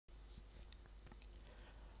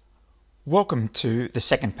Welcome to the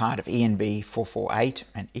second part of ENB448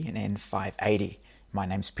 and ENN580. My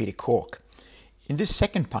name's Peter Cork. In this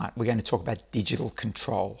second part, we're going to talk about digital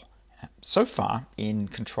control. So far in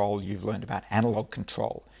control, you've learned about analog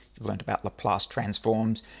control. You've learned about Laplace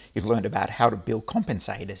transforms. You've learned about how to build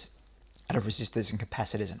compensators out of resistors and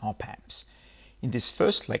capacitors and op-amps. In this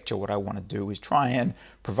first lecture, what I want to do is try and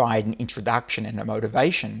provide an introduction and a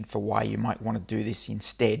motivation for why you might want to do this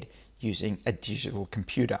instead using a digital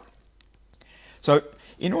computer. So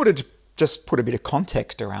in order to just put a bit of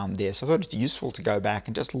context around this, I thought it's useful to go back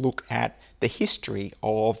and just look at the history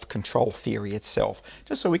of control theory itself,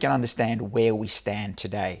 just so we can understand where we stand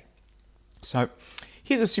today. So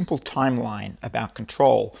here's a simple timeline about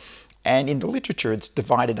control, and in the literature it's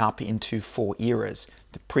divided up into four eras: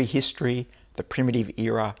 the prehistory, the primitive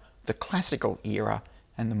era, the classical era,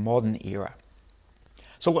 and the modern era.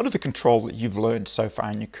 So a lot of the control that you've learned so far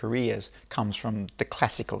in your careers comes from the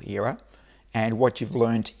classical era. And what you've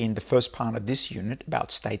learned in the first part of this unit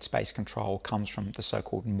about state space control comes from the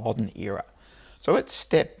so-called modern era. So let's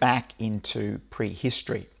step back into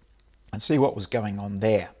prehistory and see what was going on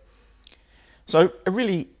there. So a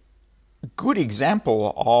really good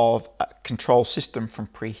example of a control system from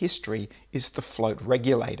prehistory is the float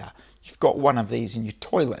regulator. You've got one of these in your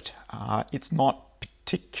toilet. It's not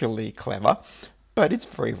particularly clever, but it's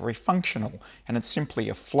very, very functional, and it's simply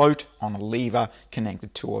a float on a lever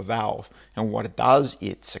connected to a valve. And what it does,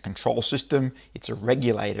 it's a control system, it's a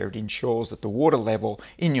regulator. It ensures that the water level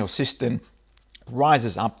in your system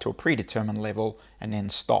rises up to a predetermined level and then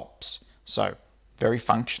stops. So very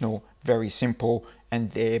functional, very simple,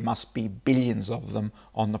 and there must be billions of them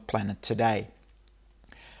on the planet today.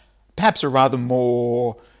 Perhaps a rather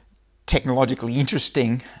more technologically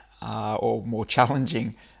interesting or more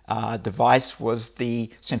challenging device was the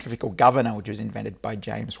centrifugal governor, which was invented by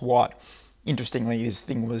James Watt. Interestingly, this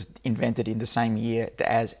thing was invented in the same year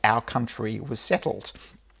as our country was settled.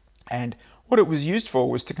 And what it was used for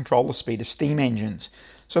was to control the speed of steam engines.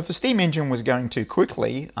 So if the steam engine was going too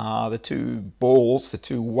quickly, the two balls, the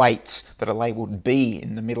two weights that are labeled B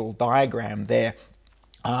in the middle diagram there,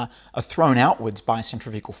 are thrown outwards by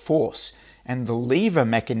centrifugal force. And the lever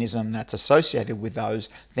mechanism that's associated with those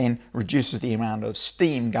then reduces the amount of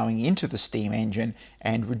steam going into the steam engine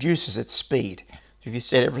and reduces its speed. So if you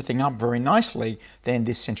set everything up very nicely, then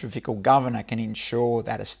this centrifugal governor can ensure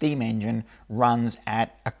that a steam engine runs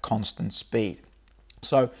at a constant speed.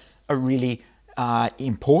 So a really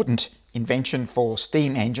important invention for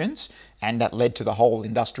steam engines, and that led to the whole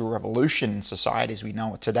industrial revolution in society as we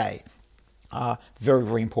know it today. Very,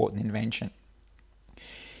 very important invention.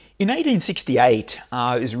 In 1868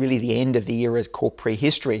 is really the end of the era called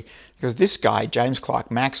prehistory, because this guy, James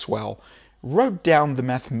Clerk Maxwell, wrote down the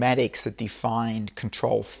mathematics that defined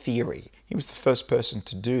control theory. He was the first person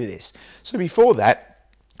to do this. So before that,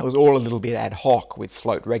 it was all a little bit ad hoc with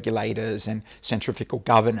float regulators and centrifugal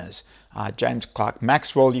governors. James Clerk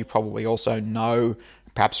Maxwell, you probably also know,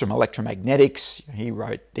 perhaps from electromagnetics. He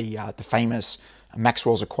wrote the famous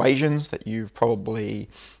Maxwell's equations that you've probably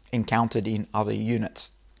encountered in other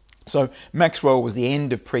units. So Maxwell was the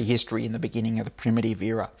end of prehistory and the beginning of the primitive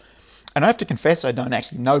era. And I have to confess, I don't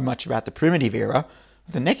actually know much about the primitive era.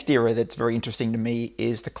 The next era that's very interesting to me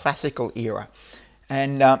is the classical era.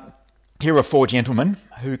 And here are four gentlemen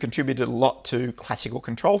who contributed a lot to classical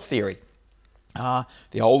control theory.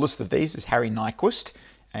 The oldest of these is Harry Nyquist,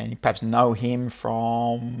 and you perhaps know him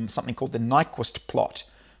from something called the Nyquist plot.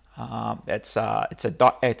 It's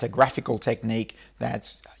a graphical technique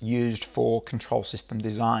that's used for control system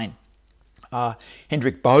design.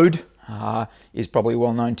 Hendrik Bode is probably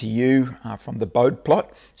well known to you from the Bode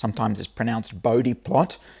plot. Sometimes it's pronounced Bode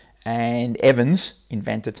plot. And Evans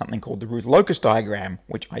invented something called the root locus diagram,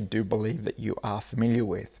 which I do believe that you are familiar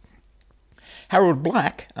with. Harold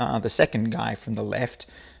Black, the second guy from the left,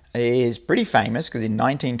 is pretty famous because in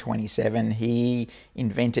 1927 he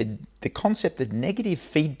invented the concept of negative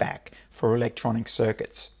feedback for electronic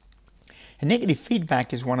circuits. And negative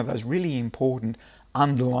feedback is one of those really important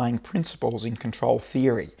underlying principles in control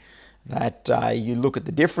theory, that you look at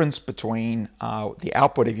the difference between the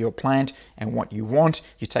output of your plant and what you want.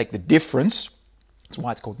 You take the difference, that's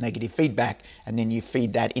why it's called negative feedback, and then you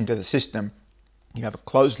feed that into the system. You have a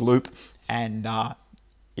closed loop, and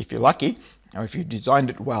if you're lucky, or if you designed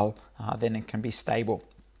it well, then it can be stable.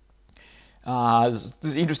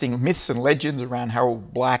 There's interesting myths and legends around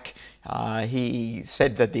Harold Black. He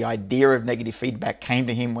said that the idea of negative feedback came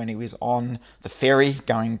to him when he was on the ferry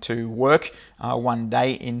going to work one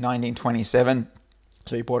day in 1927.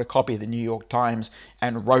 So he bought a copy of the New York Times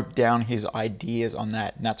and wrote down his ideas on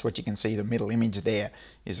that. And that's what you can see, the middle image there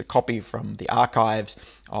is a copy from the archives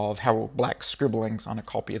of Harold Black's scribblings on a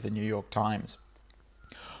copy of the New York Times.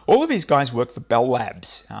 All of these guys worked for Bell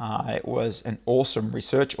Labs. It was an awesome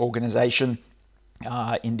research organization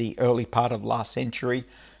in the early part of last century.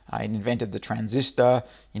 It invented the transistor,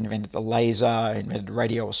 invented the laser, invented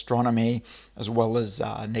radio astronomy, as well as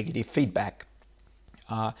negative feedback.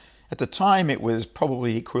 At the time, it was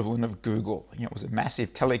probably the equivalent of Google. It was a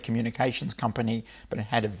massive telecommunications company, but it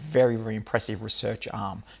had a very, very impressive research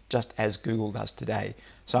arm, just as Google does today.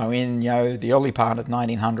 So in the early part of the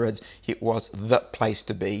 1900s, it was the place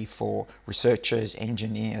to be for researchers,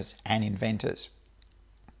 engineers, and inventors.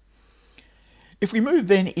 If we move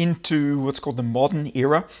then into what's called the modern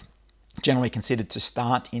era, generally considered to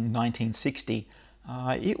start in 1960,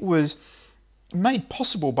 it was made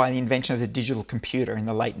possible by the invention of the digital computer in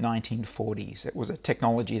the late 1940s. It was a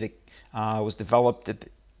technology that was developed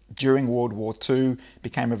during World War II,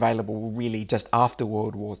 became available really just after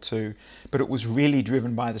World War II, but it was really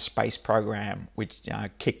driven by the space program, which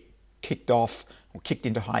kicked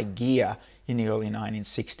into high gear in the early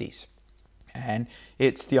 1960s. And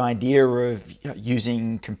it's the idea of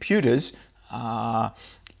using computers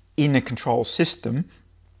in a control system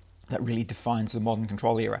that really defines the modern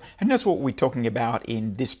control era. And that's what we're talking about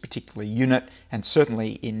in this particular unit, and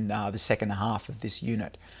certainly in the second half of this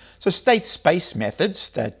unit. So state space methods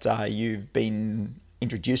that you've been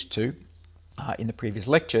introduced to in the previous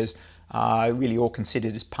lectures are really all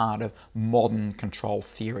considered as part of modern control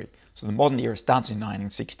theory. So the modern era starts in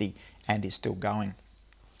 1960 and is still going.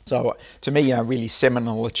 So to me, a really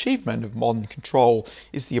seminal achievement of modern control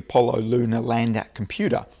is the Apollo lunar lander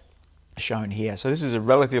computer, shown here. So this is a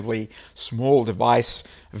relatively small device,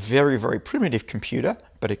 very, very primitive computer,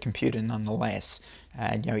 but a computer nonetheless.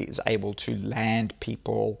 And it was able to land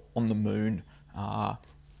people on the moon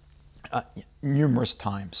numerous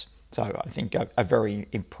times. So I think a very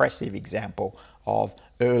impressive example of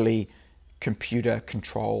early computer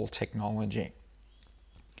control technology.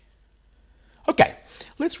 Okay,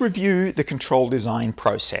 let's review the control design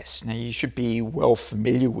process. Now you should be well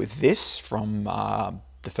familiar with this from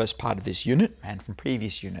the first part of this unit and from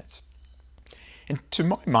previous units. And to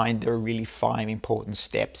my mind, there are really 5 important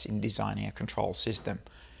steps in designing a control system.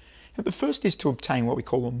 And the first is to obtain what we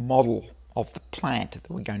call a model of the plant that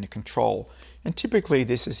we're going to control. And typically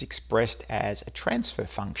this is expressed as a transfer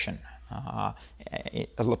function, a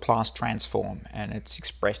Laplace transform, and it's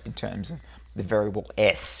expressed in terms of the variable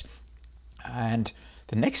s. And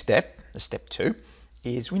the next step, step 2,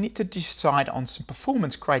 is we need to decide on some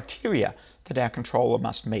performance criteria that our controller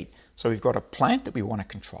must meet. So we've got a plant that we want to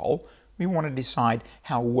control. We want to decide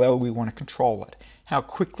how well we want to control it. How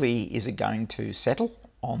quickly is it going to settle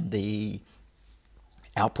on the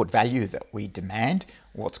output value that we demand?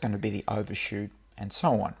 What's going to be the overshoot, and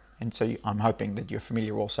so on. And so I'm hoping that you're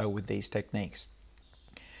familiar also with these techniques.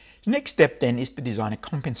 The next step then is to design a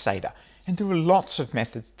compensator. And there are lots of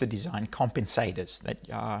methods to design compensators,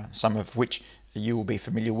 that some of which you will be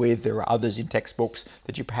familiar with. There are others in textbooks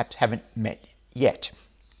that you perhaps haven't met yet.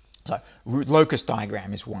 So root locus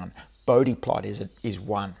diagram is one, Bode plot is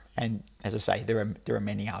one, and as I say, there are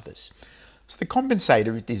many others. So the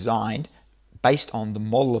compensator is designed based on the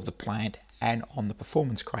model of the plant and on the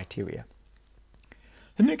performance criteria.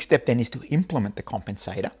 The next step then is to implement the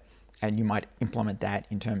compensator, and you might implement that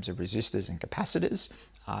in terms of resistors and capacitors.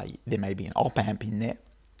 There may be an op-amp in there.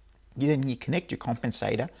 Then you connect your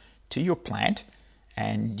compensator to your plant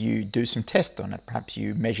and you do some tests on it. Perhaps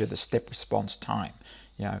you measure the step response time.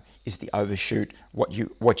 Is the overshoot what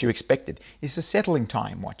you expected? Is the settling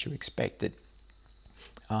time what you expected?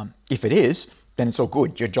 If it is, then it's all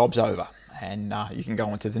good. Your job's over and you can go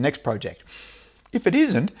on to the next project. If it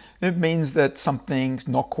isn't, it means that something's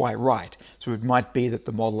not quite right. So it might be that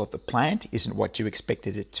the model of the plant isn't what you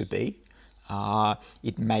expected it to be.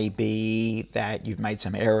 It may be that you've made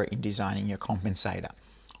some error in designing your compensator.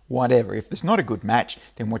 Whatever. If there's not a good match,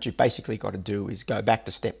 then what you've basically got to do is go back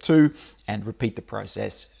to step 2 and repeat the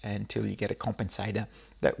process until you get a compensator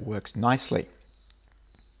that works nicely.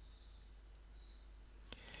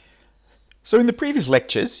 So in the previous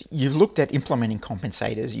lectures, you've looked at implementing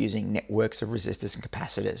compensators using networks of resistors and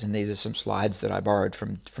capacitors. And these are some slides that I borrowed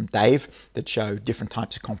from Dave that show different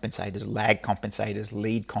types of compensators: lag compensators,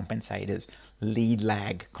 lead compensators, lead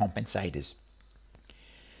lag compensators.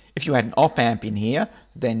 If you had an op-amp in here,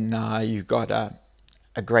 then you've got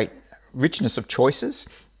a great richness of choices.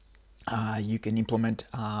 You can implement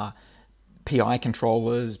PI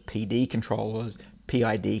controllers, PD controllers,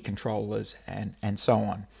 PID controllers, and so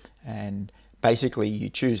on. And Basically, you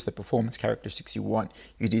choose the performance characteristics you want,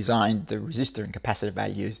 you design the resistor and capacitor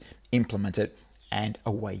values, implement it, and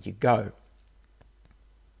away you go.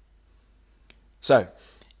 So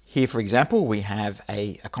here, for example, we have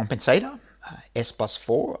a compensator, S plus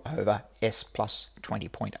 4 over S plus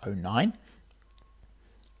 20.09,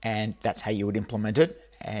 and that's how you would implement it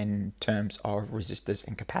in terms of resistors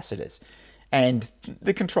and capacitors. And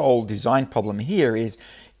the control design problem here is,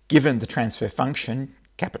 given the transfer function,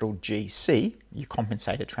 capital GC, your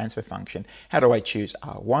compensator transfer function, how do I choose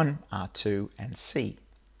R1, R2, and C?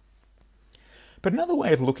 But another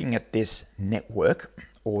way of looking at this network,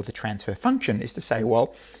 or the transfer function, is to say,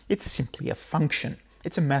 well, it's simply a function.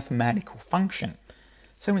 It's a mathematical function.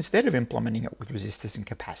 So instead of implementing it with resistors and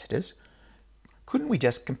capacitors, couldn't we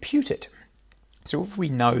just compute it? So if we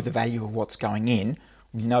know the value of what's going in,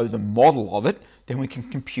 we know the model of it, then we can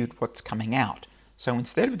compute what's coming out. So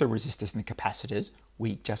instead of the resistors and the capacitors,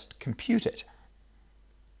 we just compute it.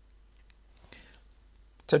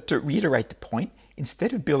 So to reiterate the point,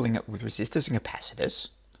 instead of building it with resistors and capacitors,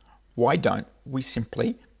 why don't we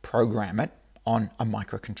simply program it on a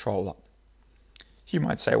microcontroller? You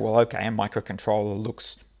might say, well, okay, a microcontroller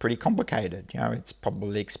looks pretty complicated. You know, it's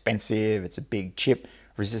probably expensive, it's a big chip.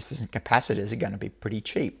 Resistors and capacitors are going to be pretty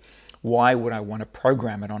cheap. Why would I want to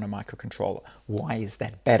program it on a microcontroller? Why is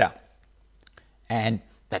that better? And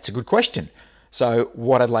that's a good question. So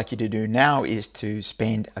what I'd like you to do now is to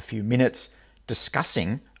spend a few minutes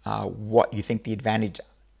discussing what you think the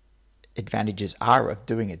advantages are of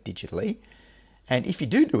doing it digitally. And if you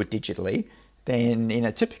do it digitally, then in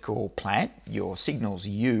a typical plant, your signals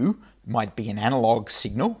U might be an analog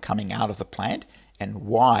signal coming out of the plant, and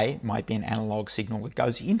Y might be an analog signal that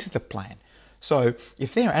goes into the plant. So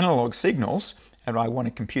if they're analog signals, and I want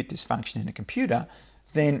to compute this function in a computer,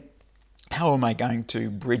 then how am I going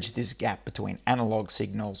to bridge this gap between analog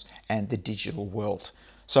signals and the digital world?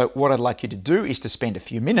 So what I'd like you to do is to spend a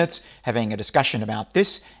few minutes having a discussion about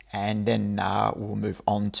this, and then we'll move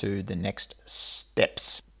on to the next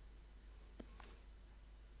steps.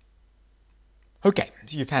 Okay,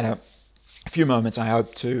 so you've had a few moments, I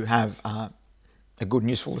hope, to have a good and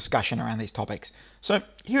useful discussion around these topics. So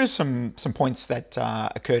here are some points that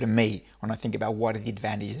occur to me when I think about what are the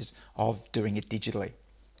advantages of doing it digitally.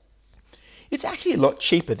 It's actually a lot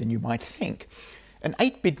cheaper than you might think. An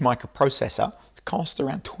 8-bit microprocessor costs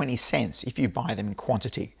around 20 cents if you buy them in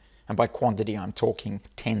quantity. And by quantity, I'm talking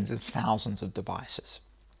tens of thousands of devices.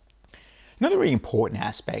 Another really important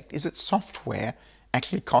aspect is that software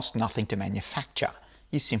actually costs nothing to manufacture.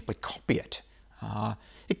 You simply copy it.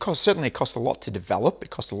 It certainly costs a lot to develop. It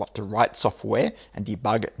costs a lot to write software and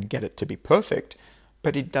debug it and get it to be perfect,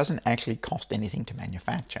 but it doesn't actually cost anything to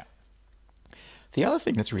manufacture. The other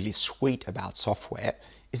thing that's really sweet about software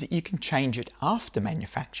is that you can change it after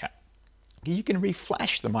manufacture. You can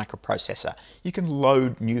reflash the microprocessor. You can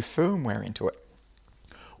load new firmware into it.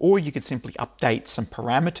 Or you could simply update some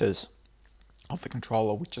parameters of the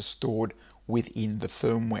controller which are stored within the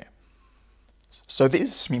firmware. So these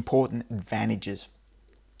are some important advantages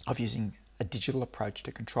of using a digital approach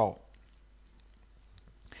to control.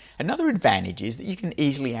 Another advantage is that you can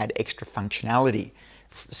easily add extra functionality.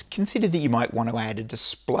 Consider that you might want to add a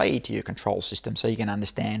display to your control system so you can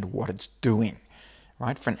understand what it's doing.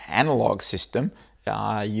 Right? For an analog system,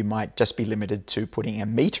 you might just be limited to putting a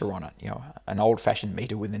meter on it, an old-fashioned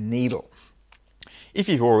meter with a needle. If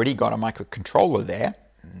you've already got a microcontroller there,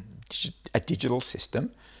 a digital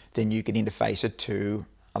system, then you could interface it to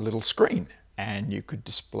a little screen and you could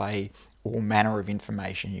display all manner of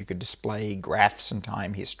information. You could display graphs and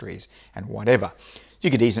time histories and whatever. You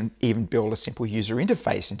could even build a simple user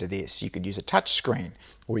interface into this. You could use a touch screen,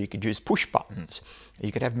 or you could use push buttons.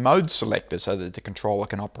 You could have mode selectors so that the controller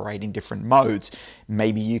can operate in different modes.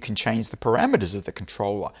 Maybe you can change the parameters of the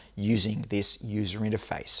controller using this user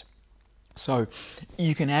interface. So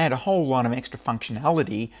you can add a whole lot of extra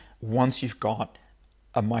functionality once you've got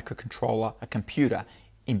a microcontroller, a computer,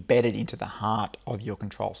 embedded into the heart of your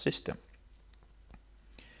control system.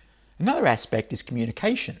 Another aspect is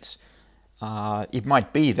communications. It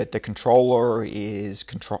might be that the controller is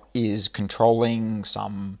controlling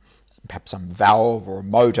perhaps some valve or a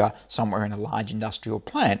motor somewhere in a large industrial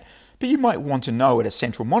plant, but you might want to know at a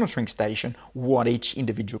central monitoring station what each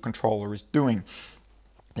individual controller is doing.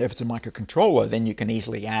 If it's a microcontroller, then you can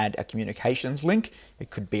easily add a communications link.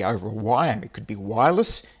 It could be over a wire, it could be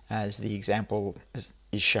wireless, as the example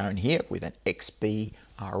is shown here with an XB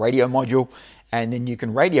radio module. And then you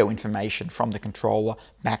can radio information from the controller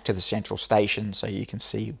back to the central station so you can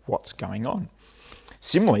see what's going on.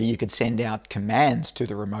 Similarly, you could send out commands to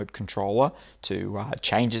the remote controller to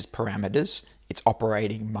change its parameters its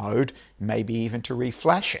operating mode, maybe even to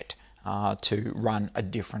reflash it to run a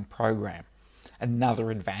different program. Another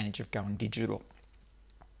advantage of going digital.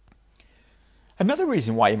 Another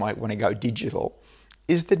reason why you might want to go digital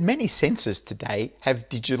is that many sensors today have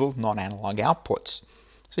digital non-analog outputs.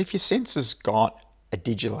 So if your sensor's got a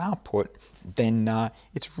digital output, then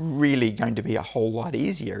it's really going to be a whole lot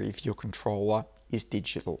easier if your controller is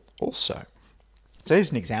digital also. So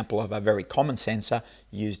here's an example of a very common sensor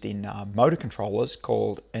used in motor controllers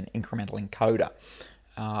called an incremental encoder.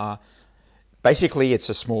 Basically, it's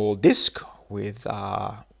a small disc with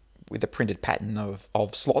a printed pattern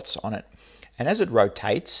of slots on it. And as it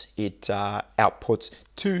rotates, it outputs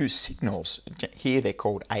two signals. Here they're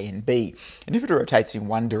called A and B. And if it rotates in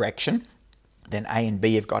one direction, then A and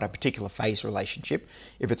B have got a particular phase relationship.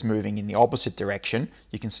 If it's moving in the opposite direction,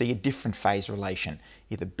 you can see a different phase relation.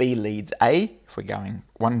 Either B leads A, if we're going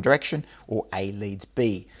one direction, or A leads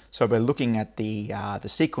B. So by looking at the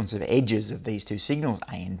sequence of edges of these two signals,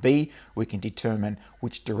 A and B, we can determine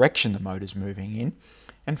which direction the motor's moving in.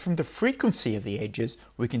 And from the frequency of the edges,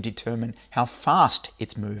 we can determine how fast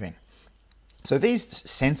it's moving. So these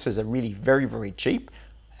sensors are really very, very cheap,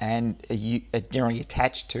 and are generally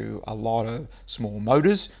attached to a lot of small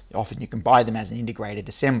motors. Often you can buy them as an integrated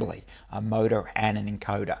assembly, a motor and an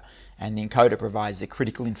encoder. And the encoder provides the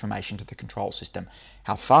critical information to the control system.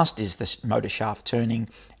 How fast is the motor shaft turning,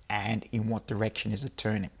 and in what direction is it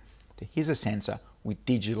turning? So here's a sensor with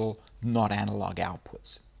digital, not analog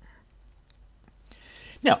outputs.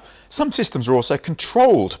 Now, some systems are also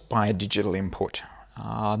controlled by a digital input,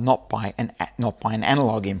 not by an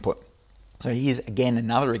analog input. So here's again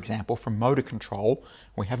another example from motor control.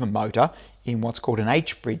 We have a motor in what's called an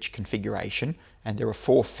H-bridge configuration, and there are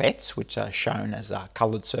 4 FETs, which are shown as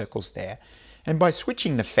coloured circles there. And by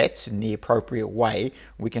switching the FETs in the appropriate way,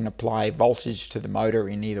 we can apply voltage to the motor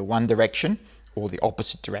in either one direction or the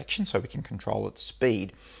opposite direction, so we can control its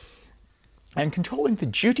speed. And controlling the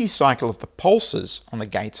duty cycle of the pulses on the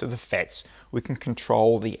gates of the FETs, we can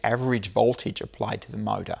control the average voltage applied to the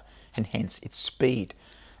motor, and hence its speed.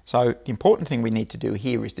 So the important thing we need to do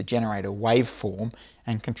here is to generate a waveform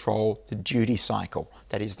and control the duty cycle.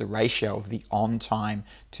 That is the ratio of the on time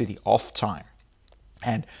to the off time.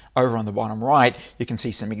 And over on the bottom right, you can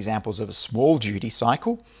see some examples of a small duty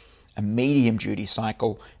cycle, a medium duty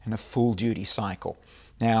cycle, and a full duty cycle.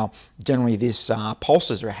 Now, generally these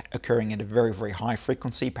pulses are occurring at a very, very high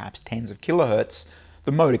frequency, perhaps tens of kilohertz.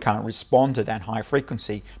 The motor can't respond to that high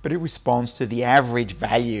frequency, but it responds to the average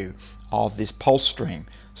value of this pulse stream.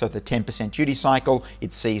 So the 10% duty cycle,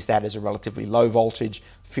 it sees that as a relatively low voltage,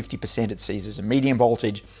 50% it sees as a medium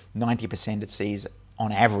voltage, 90% it sees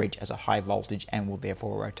on average as a high voltage, and will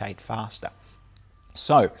therefore rotate faster.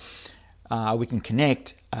 So we can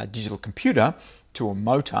connect a digital computer to a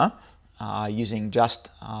motor using just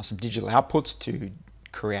some digital outputs to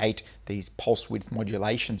create these pulse width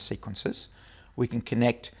modulation sequences. We can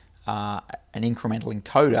connect an incremental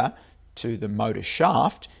encoder to the motor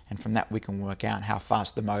shaft, and from that we can work out how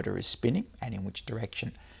fast the motor is spinning and in which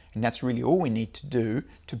direction. And that's really all we need to do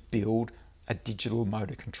to build a digital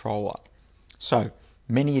motor controller. So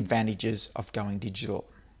many advantages of going digital.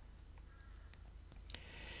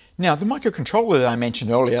 Now, the microcontroller that I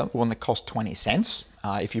mentioned earlier, the one that cost 20 cents,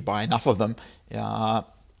 if you buy enough of them,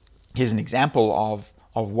 here's an example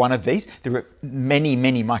of one of these. There are many,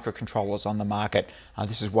 many microcontrollers on the market.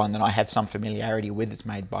 This is one that I have some familiarity with. It's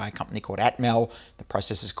made by a company called Atmel. The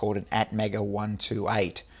processor is called an Atmega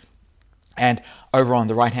 128. And over on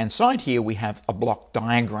the right-hand side here, we have a block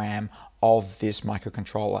diagram of this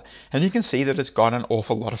microcontroller. And you can see that it's got an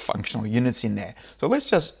awful lot of functional units in there. So let's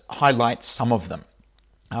just highlight some of them.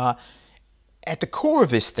 At the core of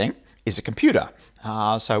this thing is a computer.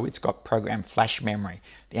 So it's got program flash memory.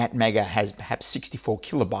 The Atmega has perhaps 64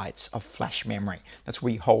 kilobytes of flash memory. That's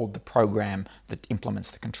where you hold the program that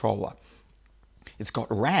implements the controller. It's got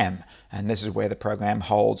RAM, and this is where the program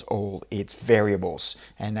holds all its variables,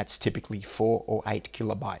 and that's typically 4 or 8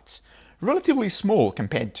 kilobytes. Relatively small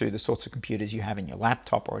compared to the sorts of computers you have in your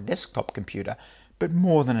laptop or a desktop computer, but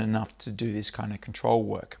more than enough to do this kind of control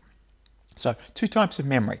work. So 2 types of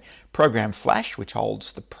memory: program flash, which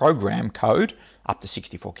holds the program code up to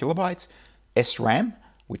 64 kilobytes, SRAM,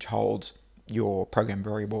 which holds your program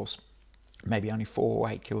variables, maybe only 4 or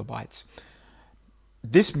 8 kilobytes.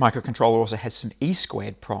 This microcontroller also has some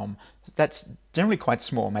E-squared PROM. That's generally quite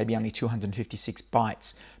small, maybe only 256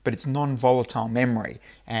 bytes, but it's non-volatile memory,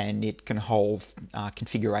 and it can hold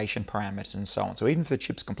configuration parameters and so on. So even if the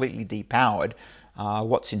chip's completely depowered,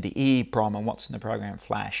 what's in the EEPROM and what's in the program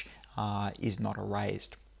flash is not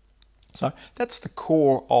erased. So that's the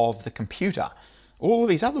core of the computer. All of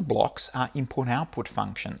these other blocks are input-output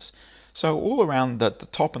functions. So all around the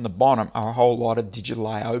top and the bottom are a whole lot of digital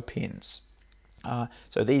I/O pins.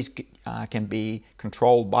 So these can be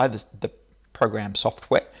controlled by the program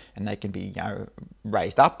software, and they can be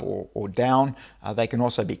raised up or down. They can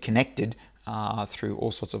also be connected through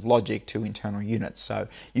all sorts of logic to internal units. So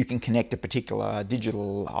you can connect a particular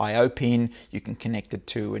digital I/O pin, you can connect it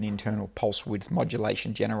to an internal pulse width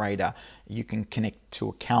modulation generator, you can connect to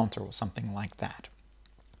a counter or something like that.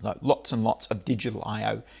 Lots and lots of digital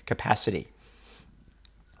I/O capacity.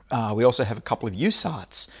 We also have a couple of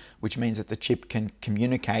USARTs, which means that the chip can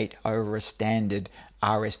communicate over a standard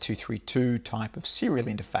RS-232 type of serial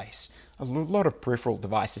interface. A lot of peripheral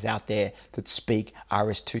devices out there that speak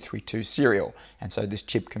RS-232 serial, and so this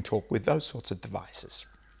chip can talk with those sorts of devices.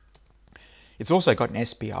 It's also got an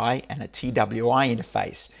SPI and a TWI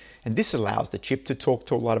interface, and this allows the chip to talk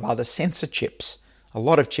to a lot of other sensor chips. A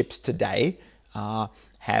lot of chips today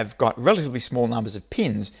have got relatively small numbers of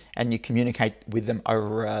pins, and you communicate with them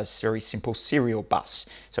over a very simple serial bus.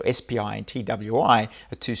 So SPI and TWI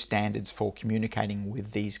are two standards for communicating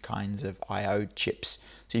with these kinds of I/O chips.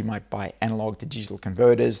 So you might buy analog to digital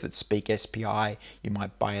converters that speak SPI, you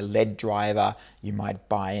might buy a LED driver, you might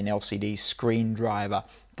buy an LCD screen driver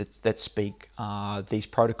that speak these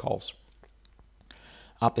protocols.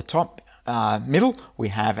 Up the top middle, we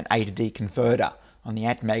have an A to D converter. On the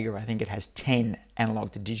Atmega, I think it has 10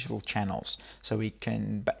 analog to digital channels, so we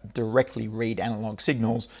can directly read analog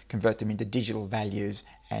signals, convert them into digital values,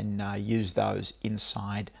 and use those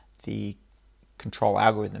inside the control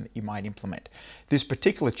algorithm that you might implement. This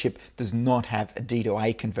particular chip does not have a D to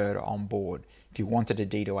A converter on board. If you wanted a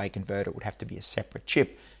D to A converter, it would have to be a separate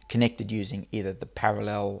chip connected using either the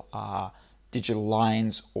parallel digital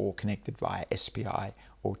lines or connected via SPI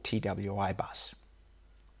or TWI bus.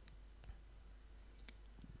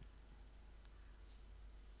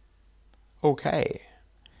 Okay.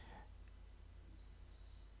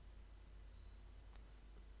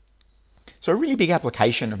 So a really big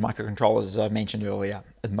application of microcontrollers, as I mentioned earlier,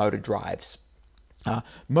 are motor drives.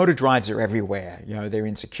 Motor drives are everywhere. You know, they're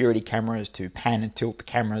in security cameras to pan and tilt the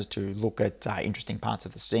cameras to look at interesting parts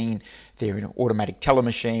of the scene. They're in automatic teller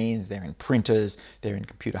machines, they're in printers, they're in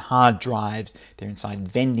computer hard drives, they're inside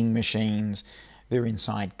vending machines, they're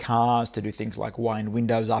inside cars to do things like wind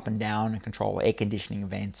windows up and down and control air conditioning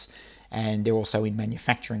vents. And they're also in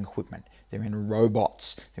manufacturing equipment. They're in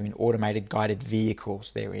robots, they're in automated guided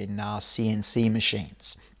vehicles, they're in CNC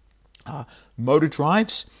machines. Motor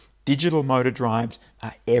drives, digital motor drives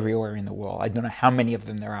are everywhere in the world. I don't know how many of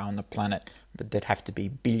them there are on the planet, but there'd have to be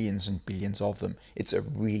billions and billions of them. It's a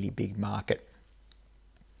really big market.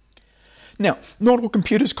 Now, not all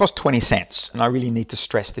computers cost 20 cents, and I really need to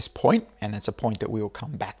stress this point, and it's a point that we will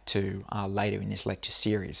come back to later in this lecture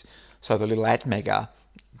series. So the little Atmega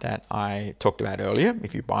that I talked about earlier,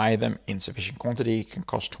 if you buy them in sufficient quantity, can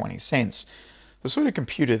cost 20 cents. The sort of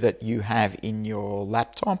computer that you have in your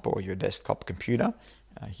laptop or your desktop computer,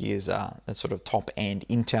 here's a sort of top-end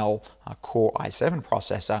Intel Core i7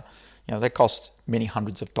 processor, you know, they cost many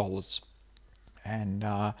hundreds of dollars. And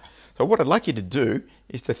so what I'd like you to do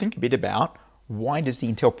is to think a bit about, why does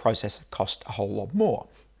the Intel processor cost a whole lot more?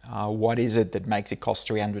 What is it that makes it cost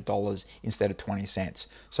 $300 instead of 20 cents?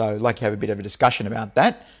 So I'd like to have a bit of a discussion about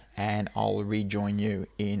that, and I'll rejoin you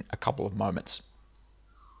in a couple of moments.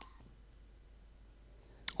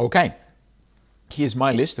 Okay, here's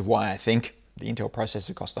my list of why I think the Intel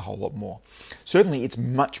processor costs a whole lot more. Certainly it's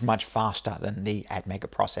much, much faster than the Atmega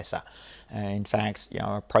processor. In fact, you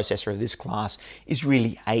know, a processor of this class is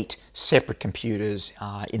really 8 separate computers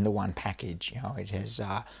in the one package. You know, it has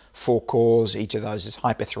 4 cores, each of those is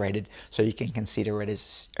hyper-threaded, so you can consider it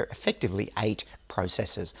as effectively 8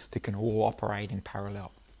 processors that can all operate in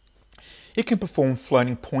parallel. It can perform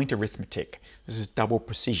floating point arithmetic. This is double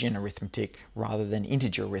precision arithmetic rather than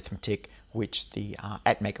integer arithmetic, which the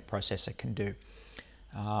Atmega processor can do.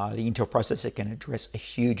 The Intel processor can address a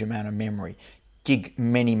huge amount of memory,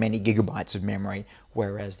 many gigabytes of memory,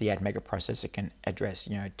 whereas the Atmega processor can address,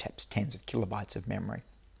 you know, tens of kilobytes of memory.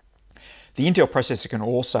 The Intel processor can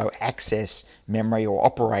also access memory or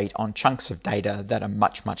operate on chunks of data that are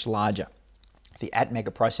much, much larger. The Atmega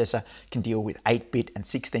processor can deal with 8-bit and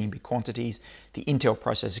 16-bit quantities. The Intel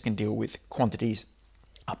processor can deal with quantities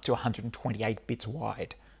up to 128 bits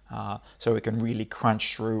wide. So it can really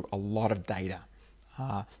crunch through a lot of data.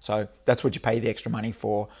 So that's what you pay the extra money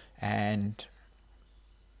for, and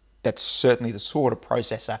that's certainly the sort of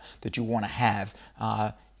processor that you want to have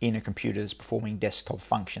in a computer that's performing desktop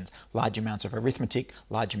functions. Large amounts of arithmetic,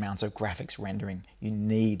 large amounts of graphics rendering. You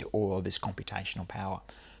need all of this computational power.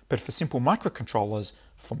 But for simple microcontrollers,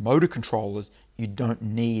 for motor controllers, you don't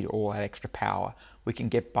need all that extra power. We can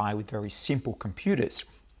get by with very simple computers.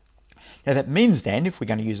 Now that means then, if we're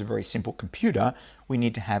going to use a very simple computer, we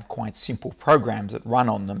need to have quite simple programs that run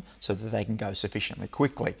on them so that they can go sufficiently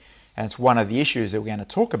quickly. And it's one of the issues that we're going to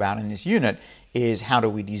talk about in this unit is how do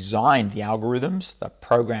we design the algorithms, the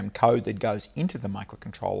program code that goes into the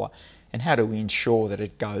microcontroller, and how do we ensure that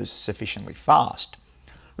it goes sufficiently fast.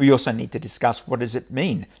 We also need to discuss what does it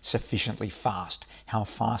mean sufficiently fast? How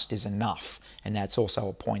fast is enough? And that's also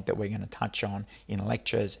a point that we're going to touch on in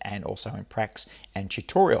lectures and also in pracs and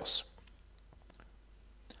tutorials.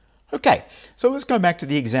 Okay, so let's go back to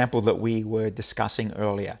the example that we were discussing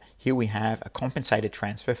earlier. Here we have a compensated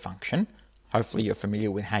transfer function. Hopefully you're familiar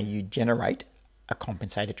with how you generate a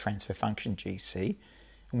compensated transfer function, GC.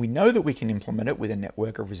 And we know that we can implement it with a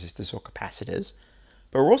network of resistors or capacitors,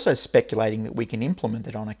 but we're also speculating that we can implement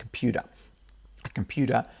it on a computer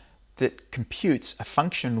that computes a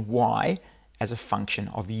function y as a function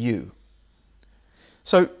of u.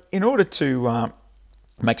 So in order to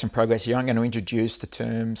make some progress here, I'm going to introduce the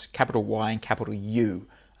terms capital Y and capital U.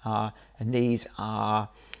 And these are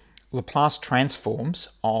Laplace transforms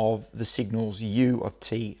of the signals U of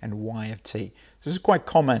t and Y of t. This is quite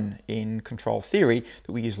common in control theory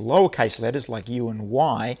that we use lowercase letters like U and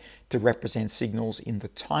Y to represent signals in the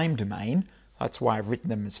time domain. That's why I've written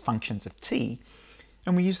them as functions of t.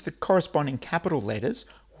 And we use the corresponding capital letters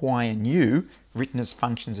Y and U, written as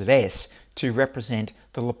functions of S, to represent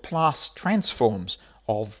the Laplace transforms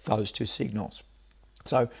of those two signals.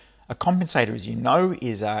 So a compensator, as you know,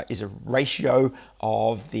 is a ratio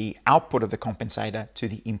of the output of the compensator to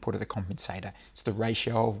the input of the compensator. It's the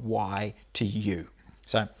ratio of Y to U.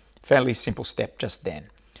 So fairly simple step just then.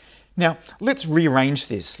 Now let's rearrange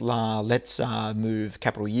this. Let's move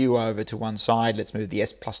capital U over to one side. Let's move the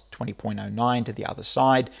S plus 20.09 to the other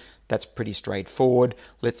side. That's pretty straightforward.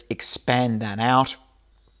 Let's expand that out.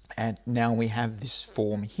 And now we have this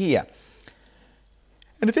form here.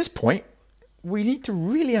 And at this point, we need to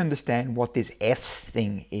really understand what this S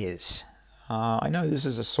thing is. I know this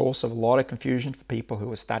is a source of a lot of confusion for people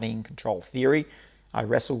who are studying control theory. I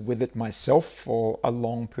wrestled with it myself for a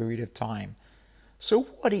long period of time. So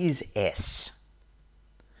what is S?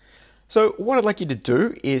 So what I'd like you to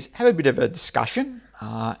do is have a bit of a discussion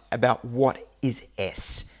about what is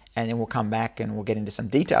S. And then we'll come back and we'll get into some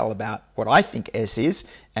detail about what I think S is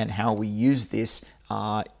and how we use this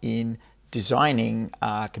in designing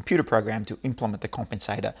a computer program to implement the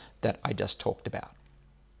compensator that I just talked about.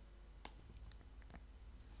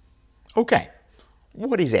 Okay,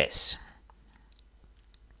 what is S?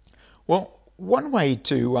 Well, one way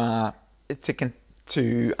to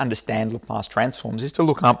understand Laplace transforms is to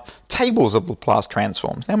look up tables of Laplace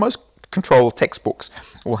transforms. Now, most control textbooks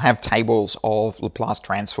will have tables of Laplace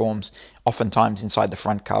transforms, oftentimes inside the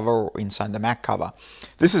front cover or inside the back cover.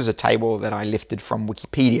 This is a table that I lifted from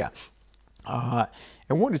Wikipedia.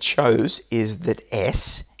 And what it shows is that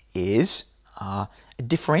S is a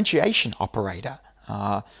differentiation operator.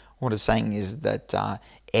 What it's saying is that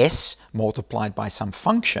S multiplied by some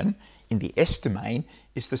function in the S domain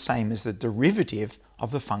is the same as the derivative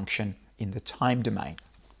of the function in the time domain.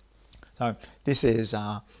 So this is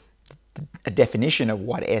a definition of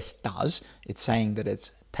what S does. It's saying that it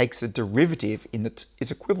takes the derivative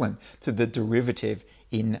it's equivalent to the derivative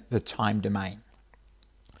in the time domain.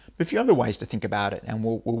 A few other ways to think about it, and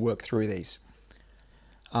we'll work through these.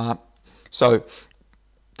 So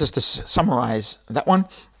just to summarize that one,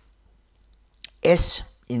 S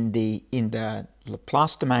in the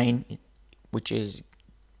Laplace domain, which is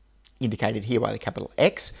indicated here by the capital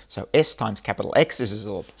X, so S times capital X, this is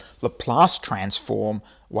a Laplace transform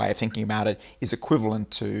way of thinking about it, is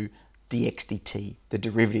equivalent to dx dt, the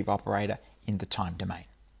derivative operator in the time domain.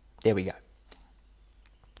 There we go.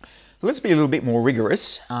 Let's be a little bit more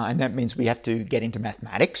rigorous, and that means we have to get into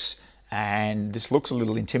mathematics, and this looks a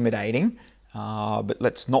little intimidating, but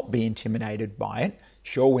let's not be intimidated by it.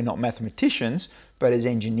 Sure, we're not mathematicians, but as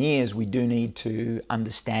engineers we do need to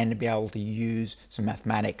understand and be able to use some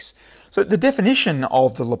mathematics. So the definition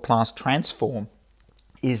of the Laplace transform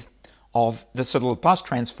is the Laplace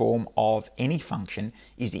transform of any function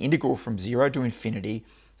is the integral from 0 to infinity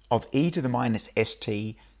of e to the minus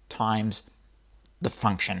st times the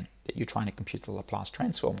function that you're trying to compute the Laplace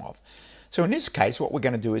transform of. So in this case, what we're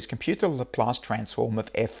going to do is compute the Laplace transform of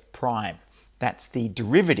f prime. That's the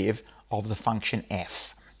derivative of the function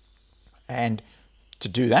f. And to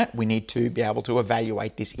do that, we need to be able to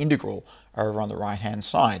evaluate this integral over on the right-hand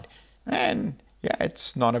side. And yeah,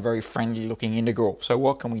 it's not a very friendly looking integral. So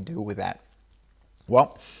what can we do with that?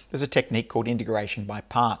 Well, there's a technique called integration by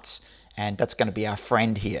parts. and that's going to be our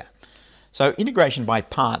friend here. So integration by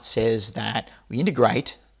parts says that we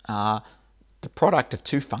integrate the product of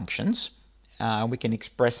two functions. We can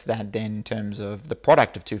express that then in terms of the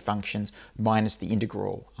product of two functions minus the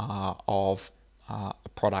integral of a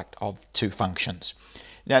product of two functions.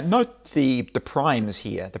 Now note the primes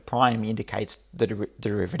here. The prime indicates the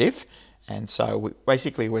derivative, and so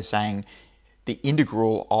basically we're saying the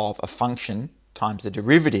integral of a function times the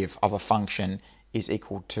derivative of a function is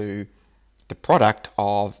equal to the product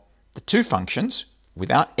of the two functions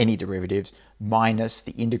without any derivatives minus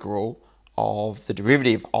the integral of the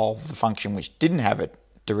derivative of the function which didn't have a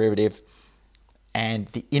derivative and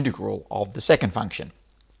the integral of the second function,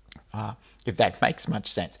 if that makes much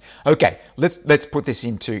sense. Okay, let's put this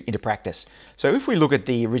into practice. So if we look at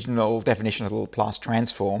the original definition of the Laplace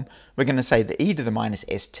transform, we're going to say that e to the minus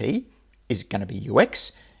st is going to be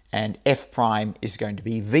ux, and f prime is going to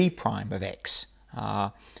be v prime of x.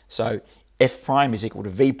 So f prime is equal to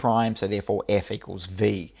v prime, so therefore f equals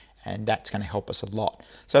v, and that's going to help us a lot.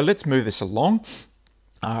 So let's move this along.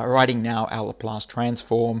 Writing now our Laplace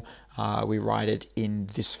transform, we write it in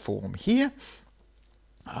this form here,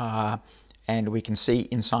 and we can see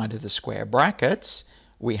inside of the square brackets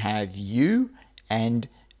we have u and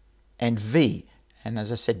v, and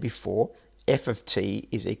as I said before, f of t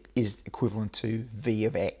is equivalent to v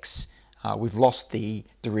of x. We've lost the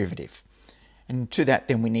derivative, and to that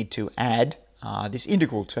then we need to add this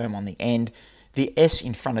integral term on the end. The s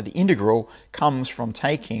in front of the integral comes from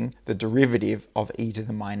taking the derivative of e to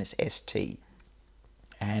the minus st,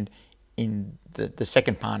 and in the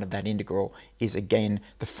second part of that integral is again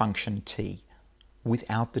the function t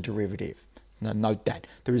without the derivative. Now note that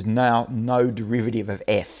there is now no derivative of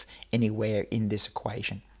f anywhere in this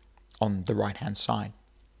equation on the right hand side.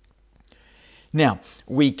 Now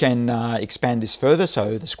we can expand this further,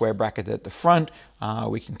 so the square bracket at the front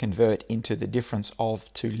we can convert into the difference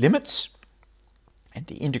of two limits, and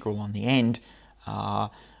the integral on the end,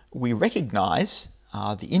 we recognize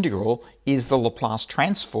the integral is the Laplace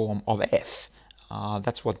transform of f.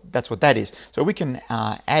 That's what that is. So we can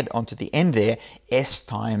add onto the end there s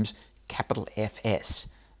times capital Fs.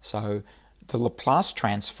 So the Laplace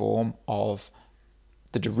transform of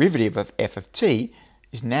the derivative of f of t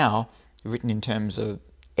is now written in terms of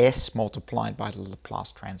s multiplied by the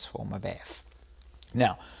Laplace transform of f.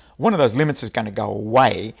 Now, one of those limits is going to go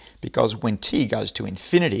away because when t goes to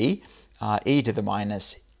infinity, e to the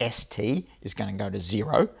minus st is going to go to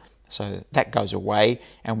 0. So that goes away,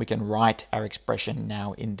 and we can write our expression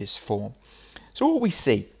now in this form. So what we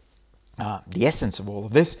see, the essence of all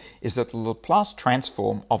of this, is that the Laplace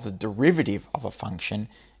transform of the derivative of a function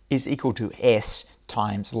is equal to s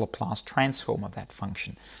times the Laplace transform of that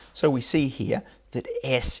function. So we see here that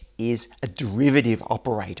s is a derivative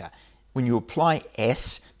operator. When you apply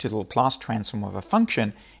s to the Laplace transform of a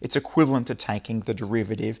function, it's equivalent to taking the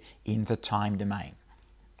derivative in the time domain.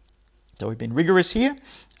 So we've been rigorous here,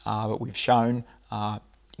 but we've shown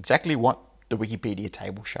exactly what the Wikipedia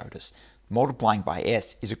table showed us. Multiplying by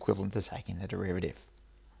s is equivalent to taking the derivative.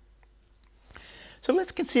 So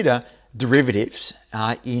let's consider derivatives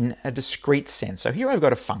in a discrete sense. So here I've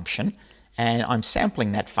got a function, and I'm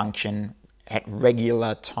sampling that function at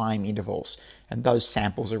regular time intervals, and those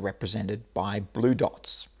samples are represented by blue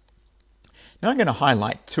dots. Now I'm going to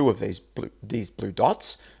highlight two of these blue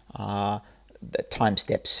dots, the time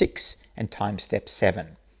step 6 and time step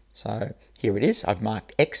 7. So here it is. I've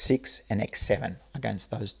marked x6 and x7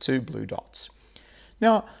 against those two blue dots.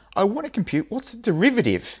 Now I want to compute what's the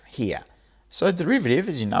derivative here. So the derivative,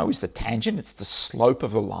 as you know, is the tangent. It's the slope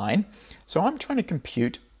of the line. So I'm trying to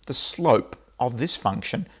compute the slope of this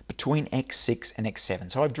function between x6 and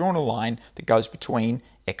x7. So I've drawn a line that goes between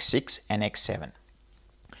x6 and x7. And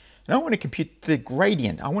I want to compute the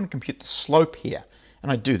gradient. I want to compute the slope here.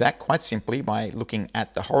 And I do that quite simply by looking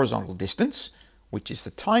at the horizontal distance, which is the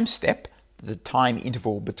time step, the time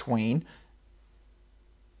interval between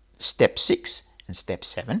step 6 and step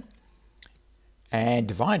 7,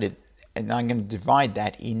 and I'm going to divide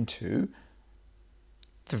that into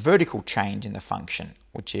the vertical change in the function,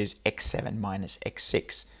 which is x7 minus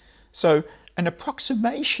x6. So an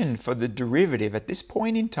approximation for the derivative at this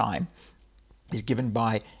point in time is given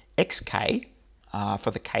by xk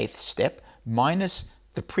for the kth step minus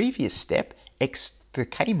the previous step, x to the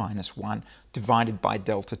k minus 1, divided by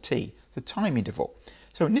delta t, the time interval.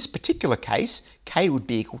 So in this particular case, k would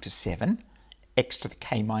be equal to 7, x to the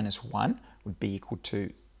k minus 1 would be equal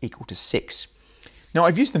to 6. Now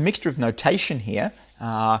I've used a mixture of notation here,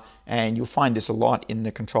 and you'll find this a lot in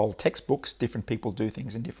the control textbooks. Different people do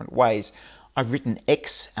things in different ways. I've written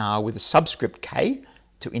x with a subscript k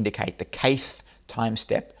to indicate the kth time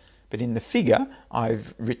step, but in the figure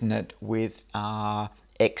I've written it with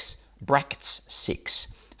x brackets 6.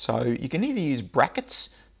 So you can either use brackets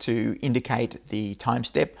to indicate the time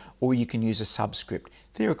step, or you can use a subscript.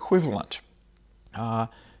 They're equivalent.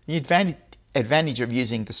 The advantage of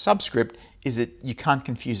using the subscript is that you can't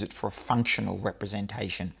confuse it for a functional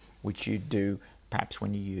representation, which you do perhaps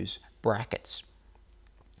when you use brackets.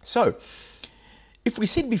 So if we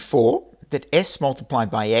said before that s multiplied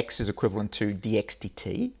by x is equivalent to dx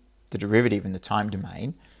dt, the derivative in the time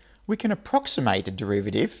domain, we can approximate a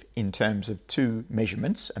derivative in terms of two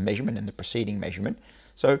measurements, a measurement and the preceding measurement.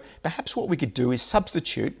 So perhaps what we could do is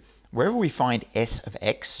substitute, wherever we find s of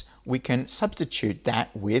x, we can substitute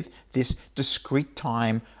that with this discrete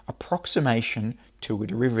time approximation to a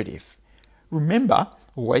derivative. Remember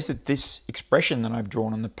always that this expression that I've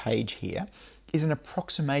drawn on the page here is an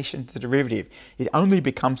approximation to the derivative. It only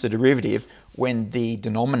becomes a derivative when the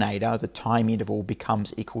denominator, the time interval,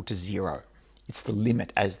 becomes equal to 0. It's the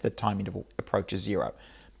limit as the time interval approaches 0.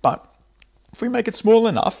 But if we make it small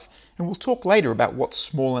enough, and we'll talk later about what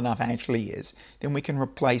small enough actually is, then we can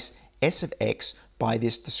replace s of x by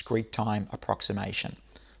this discrete time approximation.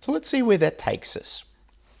 So let's see where that takes us.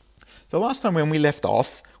 So last time when we left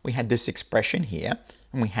off, we had this expression here,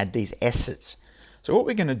 and we had these s's. So what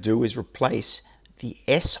we're going to do is replace the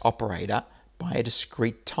s operator by a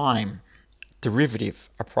discrete time derivative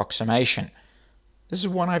approximation. This is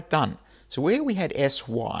what I've done. So where we had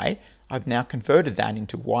sy, I've now converted that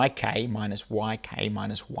into yk minus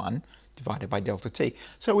 1 divided by delta t.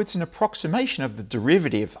 So it's an approximation of the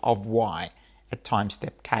derivative of y at time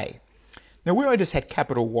step k. Now where I just had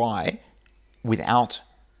capital Y without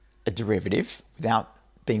a derivative, without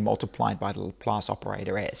being multiplied by the Laplace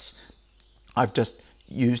operator s, I've just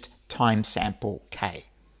used time sample k.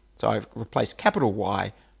 So I've replaced capital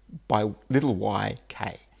Y by little y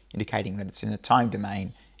k, indicating that it's in the time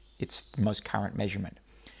domain, it's the most current measurement.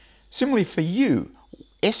 Similarly for u,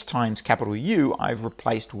 s times capital U, I've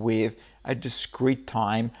replaced with a discrete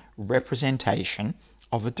time representation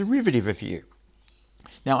of a derivative of u.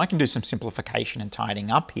 Now I can do some simplification and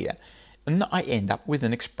tidying up here, and I end up with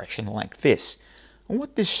an expression like this. And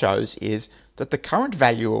what this shows is that the current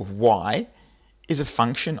value of y is a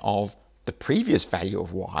function of the previous value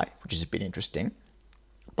of y, which is a bit interesting,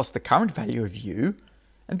 plus the current value of u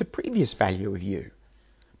and the previous value of u.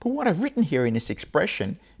 But what I've written here in this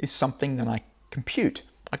expression is something that I compute.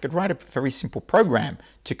 I could write a very simple program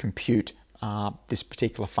to compute this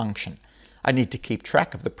particular function. I need to keep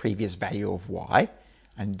track of the previous value of y.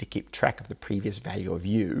 I need to keep track of the previous value of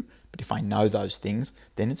u. But if I know those things,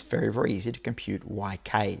 then it's very, very easy to compute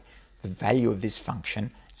yk, the value of this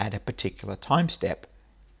function at a particular time step.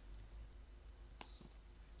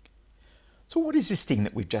 So what is this thing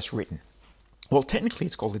that we've just written? Well, technically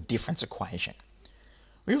it's called a difference equation.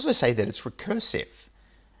 We also say that it's recursive.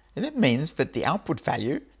 And that means that the output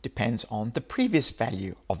value depends on the previous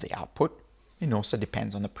value of the output, and also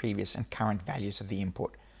depends on the previous and current values of the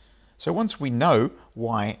input. So once we know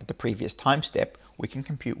y at the previous time step, we can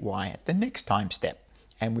compute y at the next time step,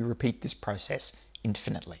 and we repeat this process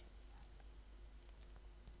infinitely.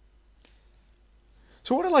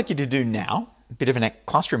 So what I'd like you to do now, a bit of a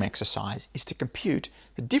classroom exercise, is to compute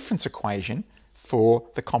the difference equation for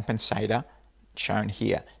the compensator shown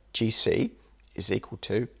here. GC is equal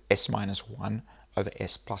to s minus 1 over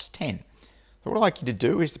s plus 10. So what I'd like you to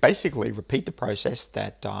do is to basically repeat the process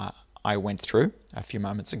that I went through a few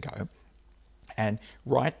moments ago and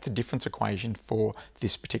write the difference equation for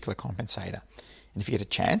this particular compensator. And if you get a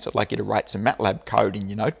chance, I'd like you to write some MATLAB code in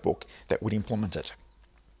your notebook that would implement it.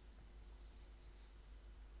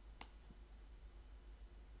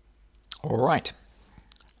 All right.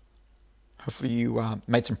 Hopefully you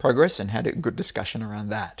made some progress and had a good discussion around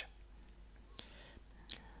that.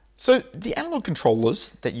 So the analog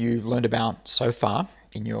controllers that you've learned about so far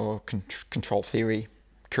in your control theory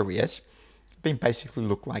careers basically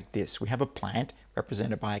look like this. We have a plant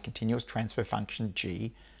represented by a continuous transfer function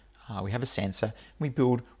g. We have a sensor. We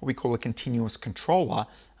build what we call a continuous controller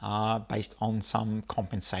based on some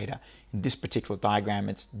compensator. In this particular diagram,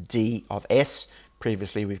 it's d of s.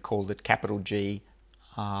 Previously, we've called it capital G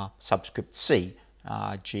subscript c,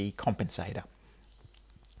 g compensator.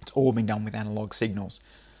 It's all been done with analog signals.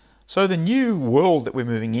 So the new world that we're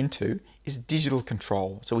moving into is digital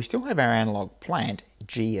control. So we still have our analog plant,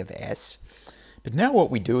 g of s, but now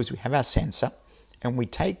what we do is we have our sensor and we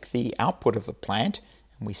take the output of the plant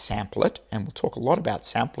and we sample it, and we'll talk a lot about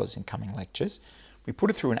samplers in coming lectures. We put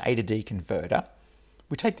it through an A to D converter.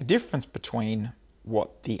 We take the difference between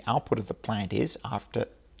what the output of the plant is after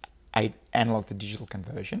analog to digital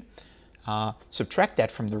conversion, subtract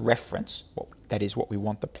that from the reference, that is what we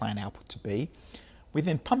want the plan output to be. We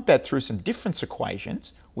then pump that through some difference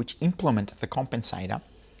equations, which implement the compensator,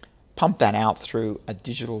 pump that out through a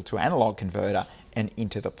digital to analog converter and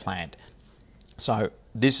into the plant. So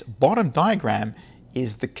this bottom diagram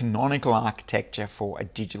is the canonical architecture for a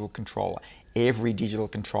digital controller. Every digital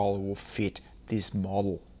controller will fit this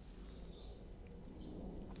model.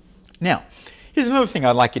 Now, here's another thing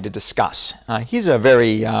I'd like you to discuss. Here's a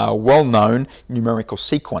very well-known numerical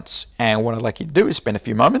sequence, and what I'd like you to do is spend a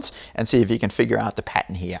few moments and see if you can figure out the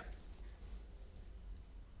pattern here.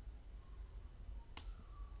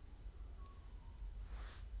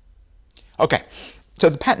 Okay, so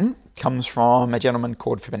the pattern comes from a gentleman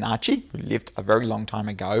called Fibonacci, who lived a very long time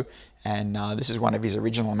ago, and this is one of his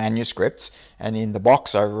original manuscripts, and in the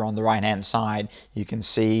box over on the right hand side you can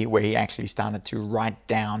see where he actually started to write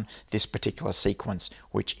down this particular sequence,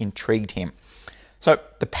 which intrigued him. So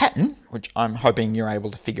the pattern, which I'm hoping you're able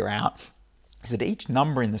to figure out, is that each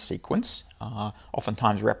number in the sequence,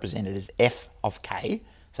 oftentimes represented as f of k,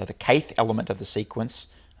 so the kth element of the sequence,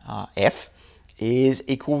 f, is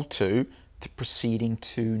equal to the preceding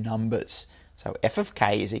two numbers. So f of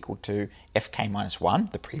k is equal to fk minus 1,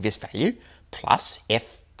 the previous value, plus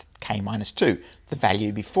fk minus 2, the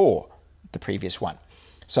value before the previous one.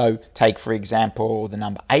 So take, for example, the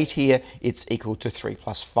number 8 here, it's equal to 3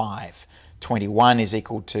 plus 5. 21 is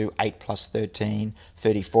equal to 8 plus 13.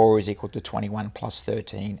 34 is equal to 21 plus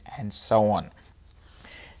 13, and so on.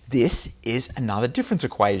 This is another difference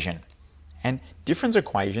equation. And difference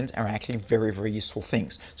equations are actually very, very useful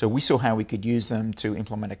things. So we saw how we could use them to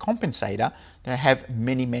implement a compensator. They have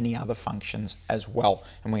many, many other functions as well,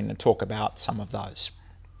 and we're going to talk about some of those.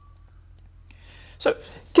 So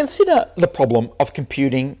consider the problem of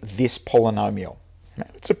computing this polynomial. Now,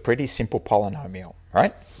 it's a pretty simple polynomial,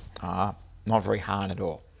 right? Not very hard at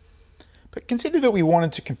all. But consider that we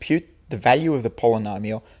wanted to compute the value of the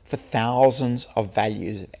polynomial for thousands of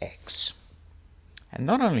values of x. And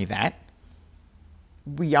not only that,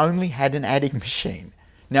 we only had an adding machine.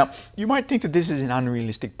 Now, you might think that this is an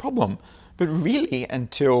unrealistic problem, but really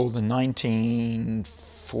until the 1940s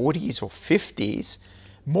or 50s,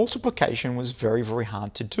 multiplication was very, very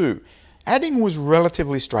hard to do. Adding was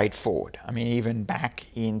relatively straightforward. I mean, even back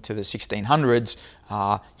into the 1600s,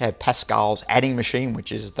 you had Pascal's adding machine,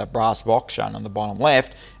 which is the brass box shown on the bottom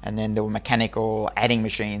left, and then there were mechanical adding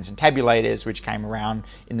machines and tabulators, which came around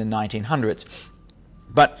in the 1900s.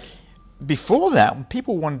 But before that, when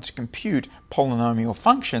people wanted to compute polynomial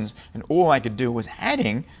functions and all I could do was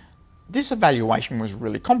adding, this evaluation was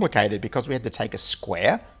really complicated because we had to take a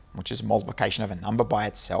square, which is a multiplication of a number by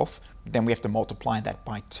itself, then we have to multiply that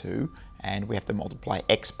by 2, and we have to multiply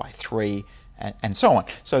x by 3, and so on.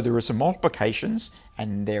 So there are some multiplications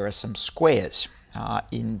and there are some squares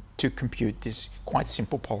to compute this quite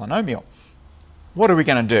simple polynomial. What are we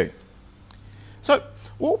going to do? So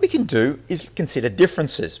what we can do is consider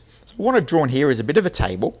differences. So what I've drawn here is a bit of a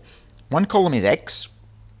table. One column is x,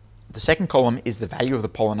 the second column is the value of the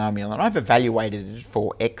polynomial, and I've evaluated it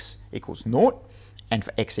for x equals 0 and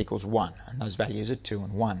for x equals 1, and those values are 2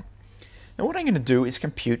 and 1. Now what I'm going to do is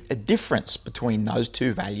compute a difference between those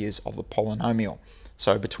two values of the polynomial,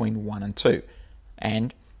 so between 1 and 2.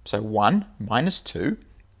 And so 1 minus 2,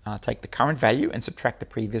 take the current value and subtract the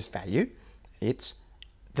previous value,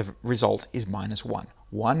 the result is minus 1.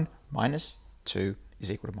 1 minus 2 is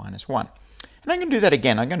equal to minus 1. And I'm going to do that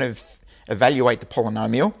again. I'm going to evaluate the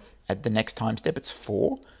polynomial at the next time step. It's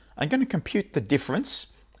 4. I'm going to compute the difference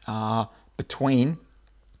between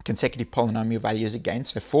consecutive polynomial values again.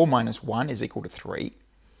 So 4 minus 1 is equal to 3.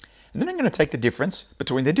 And then I'm going to take the difference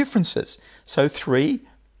between the differences. So 3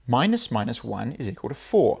 minus 1 is equal to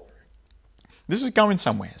 4. This is going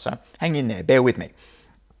somewhere, so hang in there, bear with me.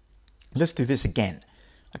 Let's do this again.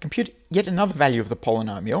 I compute yet another value of the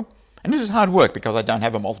polynomial, and this is hard work because I don't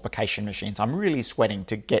have a multiplication machine, so I'm really sweating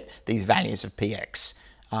to get these values of px,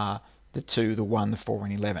 the 2, the 1, the 4,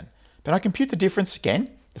 and 11. But I compute the difference again,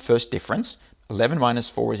 the first difference. 11 minus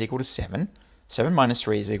 4 is equal to 7. 7 minus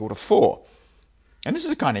 3 is equal to 4. And this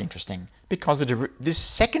is kind of interesting because this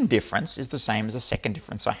second difference is the same as the second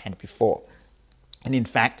difference I had before. And in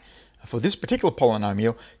fact, for this particular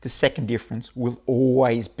polynomial, the second difference will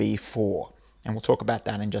always be 4. And we'll talk about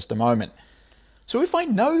that in just a moment. So if I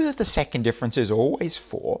know that the second difference is always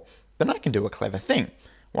 4, then I can do a clever thing.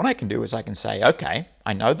 What I can do is I can say, okay,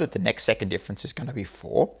 I know that the next second difference is going to be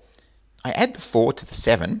 4. I add the 4 to the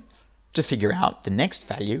 7 to figure out the next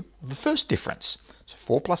value of the first difference. So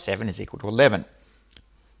 4 plus 7 is equal to 11.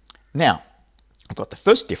 Now, I've got the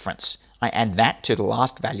first difference. I add that to the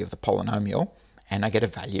last value of the polynomial, and I get a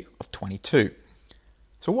value of 22.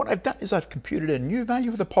 So what I've done is I've computed a new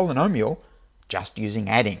value of the polynomial just using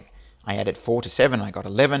adding. I added 4 to 7, I got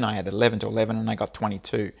 11, I added 11 to 11, and I got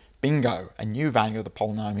 22. Bingo, a new value of the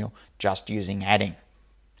polynomial just using adding.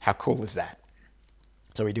 How cool is that?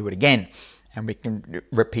 So we do it again, and we can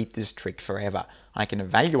repeat this trick forever. I can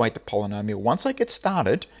evaluate the polynomial. Once I get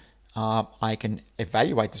started, I can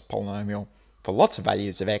evaluate this polynomial for lots of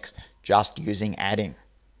values of x just using adding.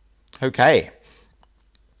 Okay,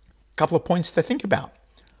 a couple of points to think about.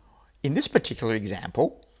 In this particular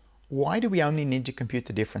example, why do we only need to compute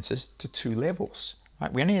the differences to 2 levels?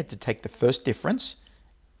 Right? We only had to take the first difference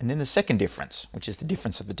and then the second difference, which is the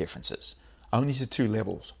difference of the differences. Only to 2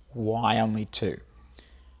 levels. Why only 2?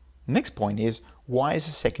 The next point is, why is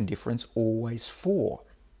the second difference always 4?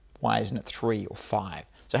 Why isn't it 3 or 5?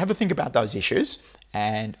 So have a think about those issues,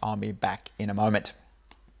 and I'll be back in a moment.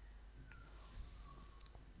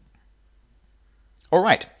 All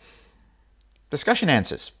right, discussion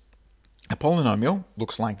answers. A polynomial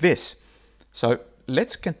looks like this. So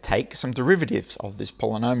let's take some derivatives of this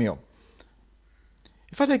polynomial.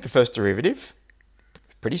 If I take the first derivative,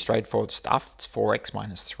 pretty straightforward stuff, it's 4x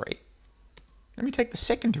minus 3. Let me take the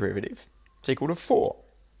second derivative, it's equal to 4.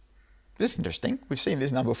 This is interesting, we've seen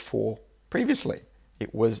this number 4 previously.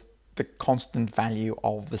 It was the constant value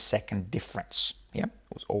of the second difference. Yep,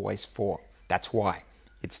 it was always 4. That's why.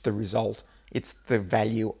 It's the result, it's the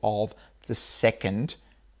value of the second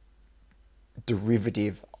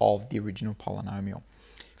derivative of the original polynomial.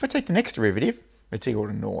 If I take the next derivative, it's equal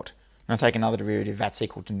to 0. And I take another derivative, that's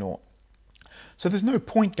equal to 0. So there's no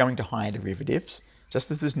point going to higher derivatives,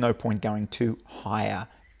 just as there's no point going to higher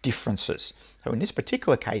differences. So in this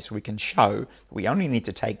particular case, we can show that we only need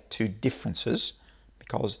to take 2 differences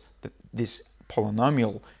because this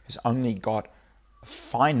polynomial has only got a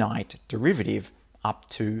finite derivative up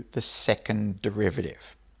to the second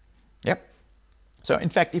derivative. Yep. So in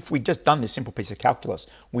fact, if we'd just done this simple piece of calculus,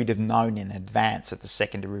 we'd have known in advance that the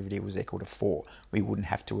second derivative was equal to 4. We wouldn't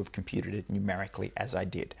have to have computed it numerically as I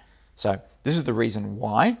did. So this is the reason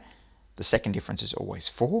why the second difference is always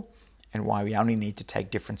 4, and why we only need to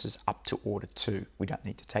take differences up to order 2. We don't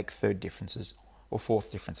need to take third differences or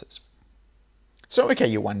fourth differences. So okay,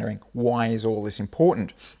 you're wondering, why is all this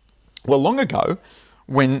important? Well, long ago,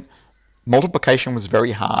 when multiplication was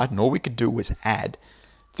very hard and all we could do was add,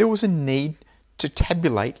 there was a need to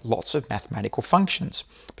tabulate lots of mathematical functions.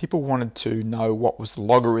 People wanted to know what was the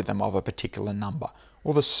logarithm of a particular number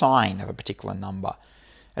or the sign of a particular number.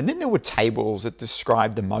 And then there were tables that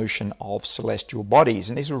described the motion of celestial bodies,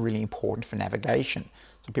 and these were really important for navigation.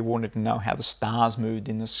 So people wanted to know how the stars moved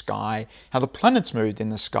in the sky, how the planets moved in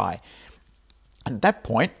the sky. And at that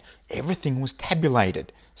point, everything was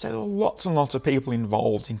tabulated. So there were lots and lots of people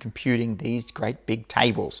involved in computing these great big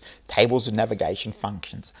tables. Tables of navigation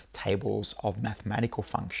functions, tables of mathematical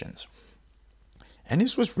functions. And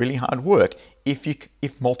this was really hard work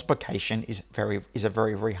if multiplication is a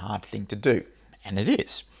very, very hard thing to do. And it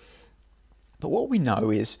is. But what we know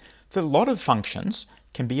is that a lot of functions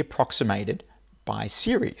can be approximated by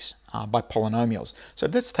series, by polynomials. So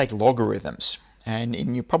let's take logarithms. And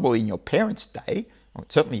probably in your parents' day, or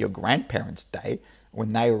certainly your grandparents' day,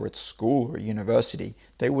 when they were at school or university,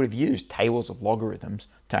 they would have used tables of logarithms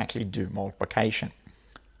to actually do multiplication.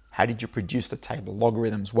 How did you produce the table of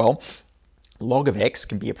logarithms? Well, log of x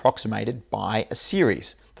can be approximated by a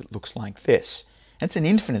series that looks like this. It's an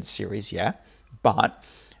infinite series, yeah, but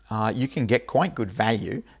you can get quite good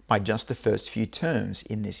value by just the first few terms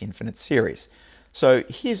in this infinite series. So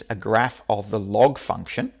here's a graph of the log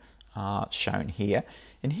function shown here,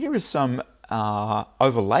 and here is some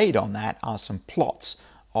overlaid on that are some plots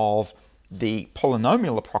of the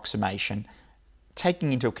polynomial approximation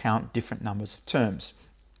taking into account different numbers of terms.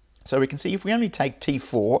 So we can see if we only take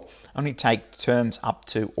T4, only take terms up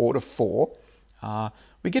to order 4,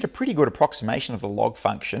 we get a pretty good approximation of the log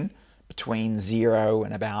function between 0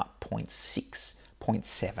 and about 0.6,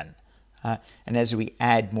 0.7. And as we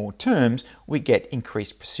add more terms, we get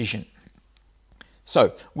increased precision.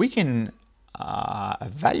 So we can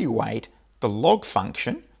evaluate the log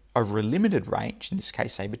function over a limited range, in this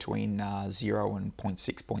case say between 0 and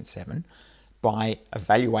 0.6, 0.7, by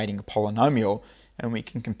evaluating a polynomial, and we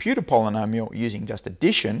can compute a polynomial using just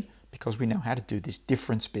addition because we know how to do this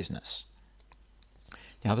difference business.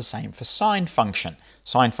 Now the same for sine function.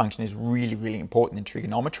 Sine function is really, really important in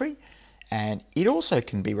trigonometry, and it also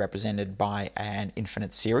can be represented by an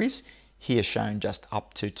infinite series, here shown just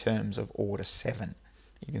up to terms of order 7.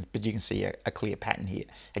 But you can see a clear pattern here.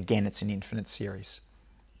 Again, it's an infinite series.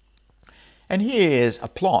 And here's a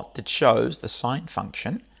plot that shows the sine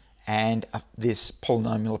function and this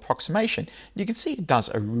polynomial approximation. You can see it does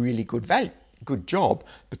a really good good job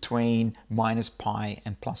between minus pi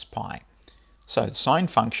and plus pi. So the sine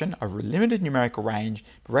function over a limited numerical range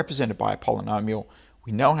represented by a polynomial.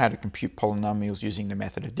 We know how to compute polynomials using the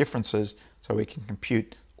method of differences, so we can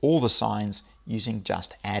compute all the sines using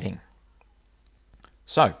just adding.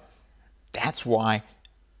 So that's why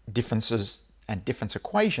differences and difference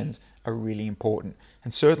equations are really important,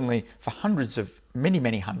 and certainly for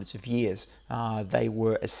many hundreds of years they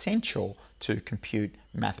were essential to compute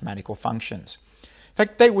mathematical functions. In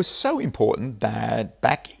fact, they were so important that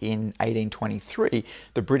back in 1823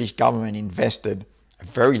 the British government invested a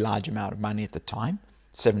very large amount of money at the time,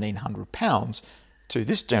 £1,700, to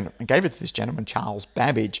this gentleman, gave it to this gentleman Charles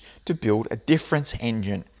Babbage, to build a difference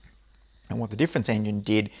engine. And what the difference engine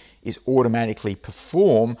did is automatically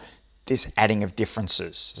perform this adding of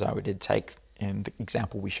differences. So it did take, in the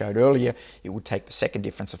example we showed earlier, it would take the second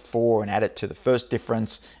difference of 4 and add it to the first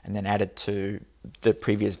difference, and then add it to the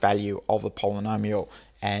previous value of the polynomial,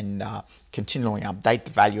 and continually update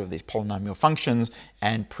the value of these polynomial functions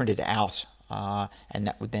and print it out. And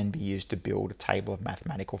that would then be used to build a table of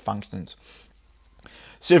mathematical functions.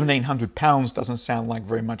 £1,700 doesn't sound like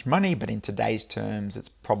very much money, but in today's terms it's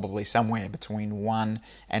probably somewhere between 1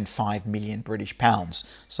 and 5 million British pounds.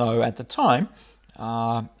 So at the time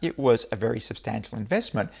it was a very substantial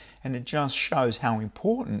investment, and it just shows how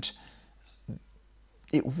important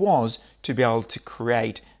it was to be able to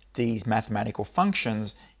create these mathematical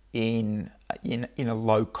functions in a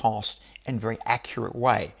low cost and very accurate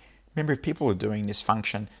way. Remember, if people are doing this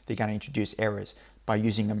function, they're going to introduce errors. By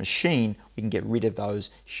using a machine, we can get rid of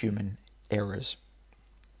those human errors.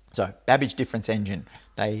 So Babbage difference engine,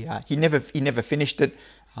 he never finished it.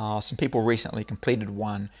 Some people recently completed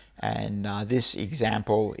one, and this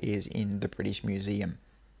example is in the British Museum.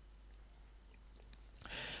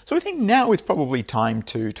 So I think now is probably time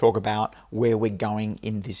to talk about where we're going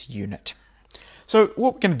in this unit. So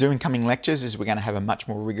what we're going to do in coming lectures is we're going to have a much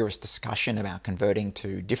more rigorous discussion about converting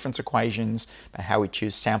to difference equations, about how we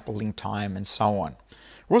choose sampling time, and so on.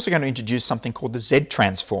 We're also going to introduce something called the Z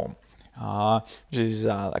transform, which is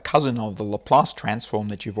a cousin of the Laplace transform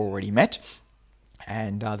that you've already met.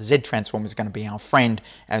 And the Z transform is going to be our friend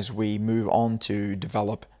as we move on to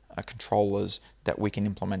develop controllers that we can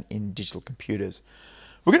implement in digital computers.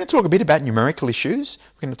 We're going to talk a bit about numerical issues.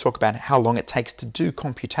 We're going to talk about how long it takes to do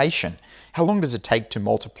computation. How long does it take to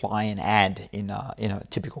multiply and add in a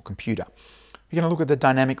typical computer? We're going to look at the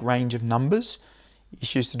dynamic range of numbers,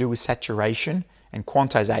 issues to do with saturation and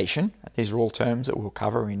quantization. These are all terms that we'll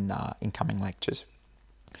cover in coming lectures.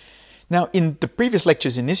 Now, in the previous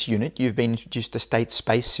lectures in this unit, you've been introduced to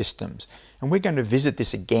state-space systems, and we're going to visit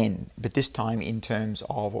this again, but this time in terms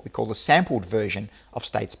of what we call the sampled version of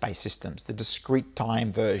state-space systems, the discrete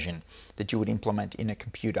time version that you would implement in a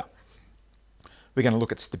computer. We're going to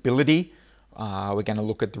look at stability. We're going to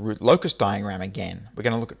look at the root locus diagram again. We're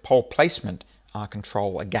going to look at pole placement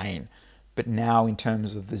control again, but now in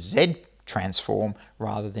terms of the Z transform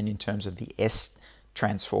rather than in terms of the S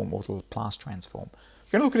transform or the Laplace transform.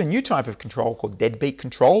 We're going to look at a new type of control called deadbeat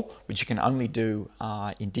control, which you can only do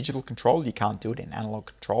in digital control. You can't do it in analog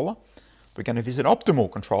controller. We're going to visit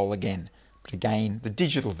optimal control again, but again, the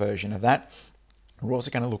digital version of that. We're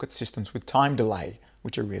also going to look at systems with time delay,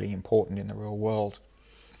 which are really important in the real world.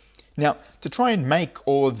 Now, to try and make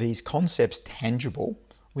all of these concepts tangible,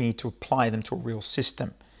 we need to apply them to a real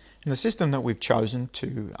system. And the system that we've chosen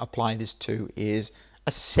to apply this to is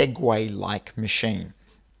a Segway-like machine.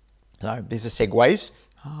 So these are Segways,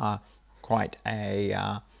 quite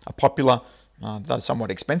a popular, though somewhat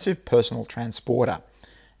expensive, personal transporter.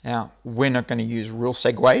 Now, we're not going to use real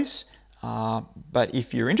Segways, but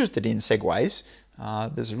if you're interested in Segways,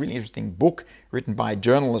 there's a really interesting book written by a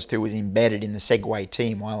journalist who was embedded in the Segway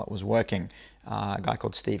team while it was working, a guy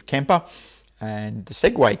called Steve Kemper. And the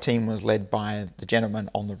Segway team was led by the gentleman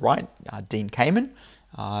on the right, Dean Kamen,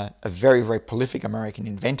 a very, very prolific American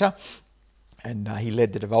inventor. And he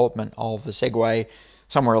led the development of the Segway.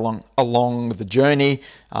 Somewhere along the journey,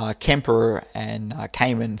 Kemper and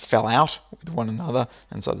Kamen fell out with one another,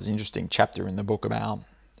 and so there's an interesting chapter in the book about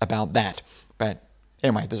that. But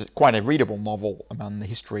anyway, there's quite a readable novel about the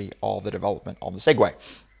history of the development of the Segway.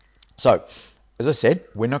 So, as I said,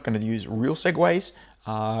 we're not going to use real Segways.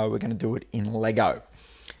 We're going to do it in Lego.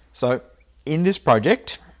 So, in this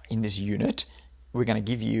project, in this unit, we're going to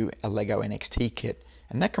give you a Lego NXT kit.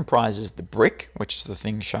 And that comprises the brick, which is the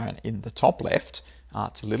thing shown in the top left.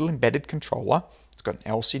 It's a little embedded controller. It's got an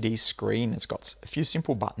LCD screen. It's got a few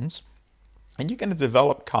simple buttons. And you're going to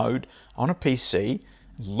develop code on a PC,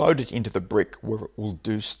 load it into the brick where it will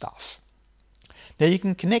do stuff. Now you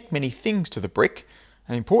can connect many things to the brick.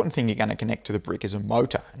 An important thing you're going to connect to the brick is a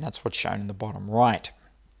motor, and that's what's shown in the bottom right.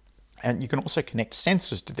 And you can also connect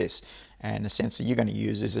sensors to this, and the sensor you're going to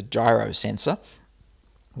use is a gyro sensor,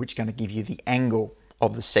 which is going to give you the angle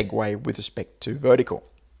of the Segway with respect to vertical.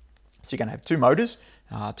 So you're going to have two motors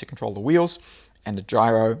to control the wheels and a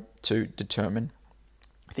gyro to determine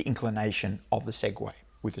the inclination of the Segway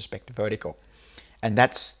with respect to vertical. And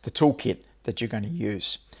that's the toolkit that you're going to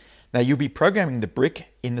use. Now you'll be programming the brick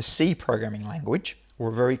in the C programming language, or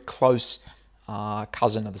a very close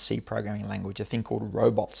cousin of the C programming language, a thing called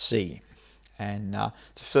Robot C. And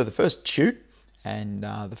so the first QUT and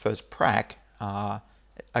the first prac are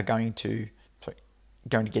going to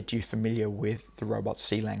get you familiar with the Robot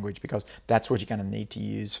C language, because that's what you're going to need to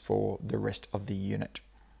use for the rest of the unit.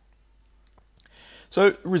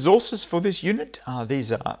 So resources for this unit,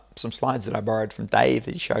 these are some slides that I borrowed from Dave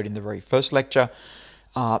that he showed in the very first lecture.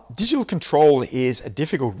 Digital control is a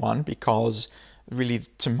difficult one because really,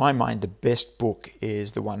 to my mind, the best book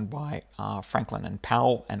is the one by Franklin and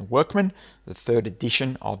Powell and Workman, the third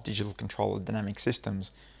edition of Digital Control of Dynamic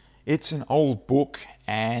Systems. It's an old book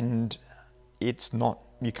and it's not,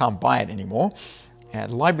 you can't buy it anymore. The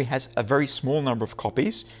library has a very small number of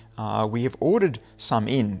copies. We have ordered some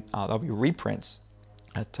in, they'll be reprints,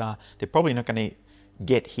 but they're probably not going to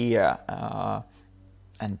get here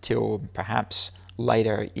until perhaps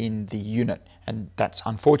later in the unit, and that's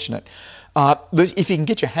unfortunate. If you can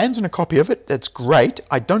get your hands on a copy of it, that's great.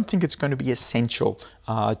 I don't think it's going to be essential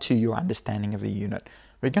to your understanding of the unit.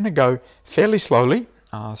 We're going to go fairly slowly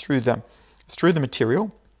through the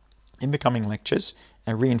material in the coming lectures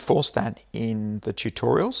and reinforce that in the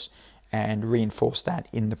tutorials and reinforce that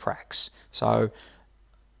in the pracs. So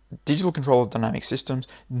digital control of dynamic systems,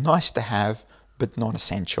 nice to have, but not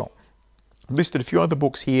essential. I've listed a few other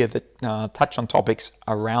books here that touch on topics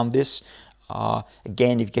around this.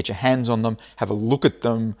 Again, if you get your hands on them, have a look at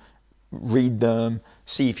them, read them,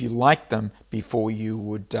 see if you like them before you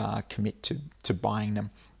would commit to buying them.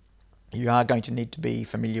 You are going to need to be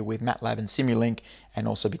familiar with MATLAB and Simulink, and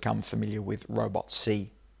also become familiar with Robot C.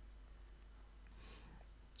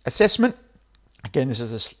 Assessment. Again, this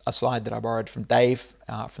is a slide that I borrowed from Dave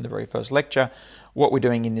from the very first lecture. What we're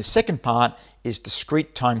doing in this second part is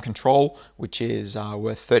discrete time control, which is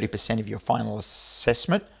worth 30% of your final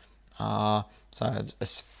assessment. So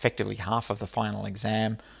it's effectively half of the final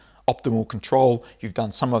exam. Optimal control, you've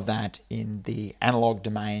done some of that in the analog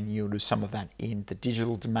domain, you'll do some of that in the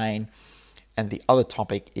digital domain. And the other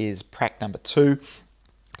topic is prac number 2.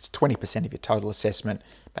 It's 20% of your total assessment.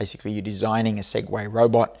 Basically, you're designing a Segway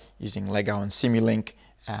robot using Lego and Simulink.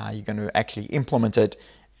 You're going to actually implement it,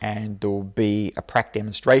 and there'll be a prac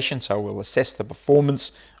demonstration. So we'll assess the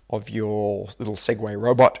performance of your little Segway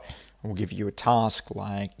robot. We'll give you a task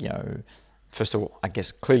like, first of all, I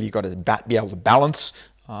guess clearly you've got to be able to balance.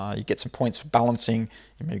 You get some points for balancing.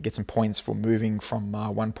 You maybe get some points for moving from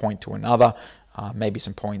one point to another. Maybe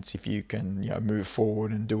some points if you can move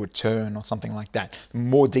forward and do a turn or something like that.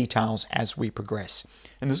 More details as we progress.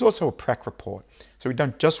 And there's also a prac report. So we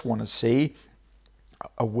don't just want to see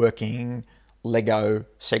a working Lego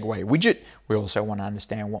Segway widget. We also want to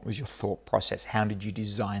understand what was your thought process. How did you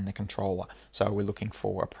design the controller? So we're looking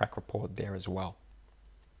for a prac report there as well.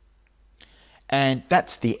 And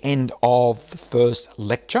that's the end of the first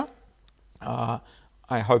lecture.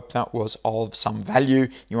 I hope that was of some value.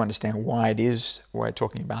 You understand why it is we're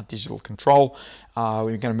talking about digital control.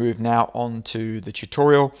 We're going to move now on to the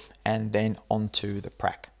tutorial and then on to the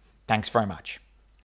prac. Thanks very much.